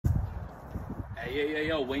Hey,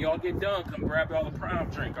 yo, when y'all get done, come grab y'all a prime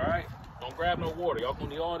drink, all right? Don't grab no water. Y'all gonna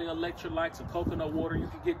need all the electrolytes and coconut water you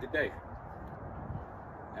can get today.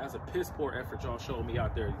 That was a piss poor effort y'all showed me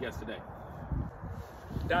out there yesterday.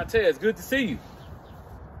 Dantes, good to see you.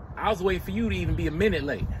 I was waiting for you to even be a minute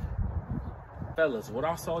late. Fellas, what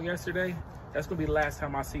I saw yesterday, that's gonna be the last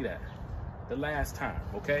time I see that. The last time,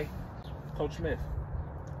 okay? Coach Smith,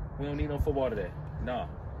 we don't need no football today. No,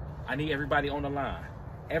 I need everybody on the line.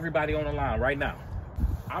 Everybody on the line right now.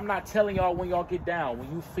 I'm not telling y'all when y'all get down. When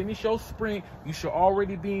you finish your sprint, you should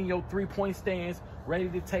already be in your three-point stance, ready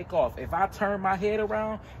to take off. If I turn my head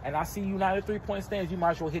around and I see you not in three-point stance, you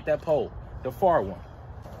might as well hit that pole, the far one.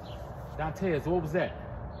 Dantes, what was that?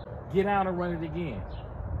 Get down and run it again.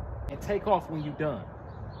 And take off when you're done.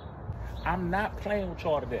 I'm not playing with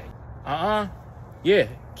y'all today. Yeah,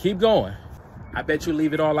 keep going. I bet you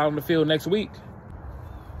leave it all out on the field next week.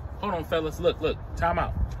 Hold on, fellas. Look, time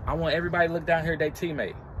out. I want everybody to look down here at their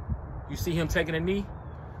teammate. You see him taking a knee?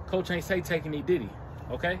 Coach ain't say take a knee, did he?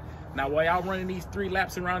 Okay? Now, while y'all running these 3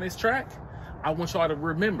 laps around this track, I want y'all to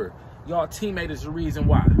remember, y'all teammate is the reason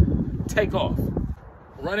why. Take off.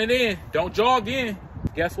 Run it in. Don't jog in.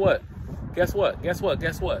 Guess what?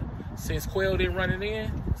 Since Quail didn't run it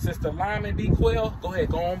in, since the lineman beat Quail, go ahead,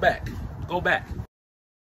 go on back. Go back.